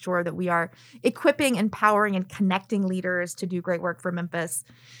 making sure that we are equipping, empowering, and connecting leaders to do great work for Memphis.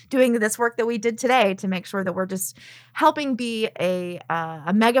 Doing this work that we did today to make sure that we're just helping be a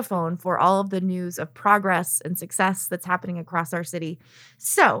megaphone for all of the news of progress and success that's happening across our city.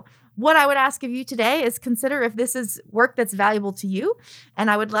 So what I would ask of you today is consider if this is work that's valuable to you.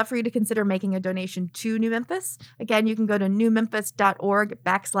 And I would love for you to consider making a donation to New Memphis. Again, you can go to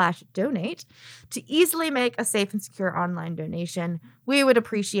newmemphis.org/donate to easily make a safe and secure online donation. We would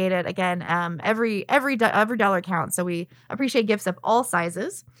appreciate it. Again, every dollar counts. So we appreciate gifts of all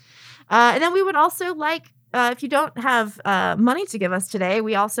sizes. And then we would also like, if you don't have money to give us today,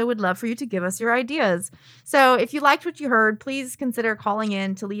 we also would love for you to give us your ideas. So if you liked what you heard, please consider calling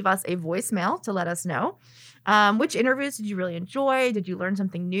in to leave us a voicemail to let us know. Which interviews did you really enjoy? Did you learn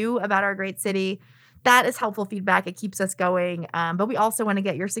something new about our great city? That is helpful feedback. It keeps us going. But we also want to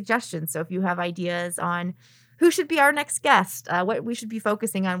get your suggestions. So if you have ideas on who should be our next guest, what we should be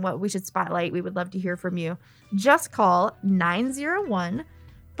focusing on, what we should spotlight, we would love to hear from you. Just call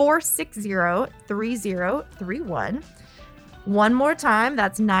 901-460-3031. One more time,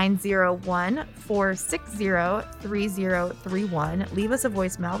 that's 901-460-3031. Leave us a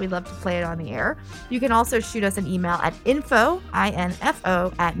voicemail. We'd love to play it on the air. You can also shoot us an email at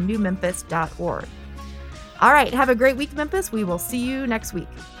info@newmemphis.org. All right, have a great week, Memphis. We will see you next week.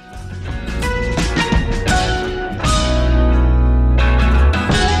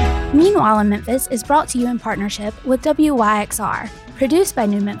 Meanwhile in Memphis is brought to you in partnership with WYXR, produced by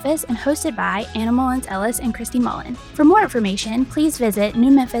New Memphis and hosted by Anna Mullins-Ellis and Christy Mullen. For more information, please visit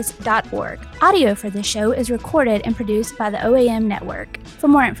newmemphis.org. Audio for this show is recorded and produced by the OAM Network. For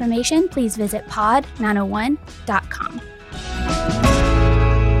more information, please visit pod901.com.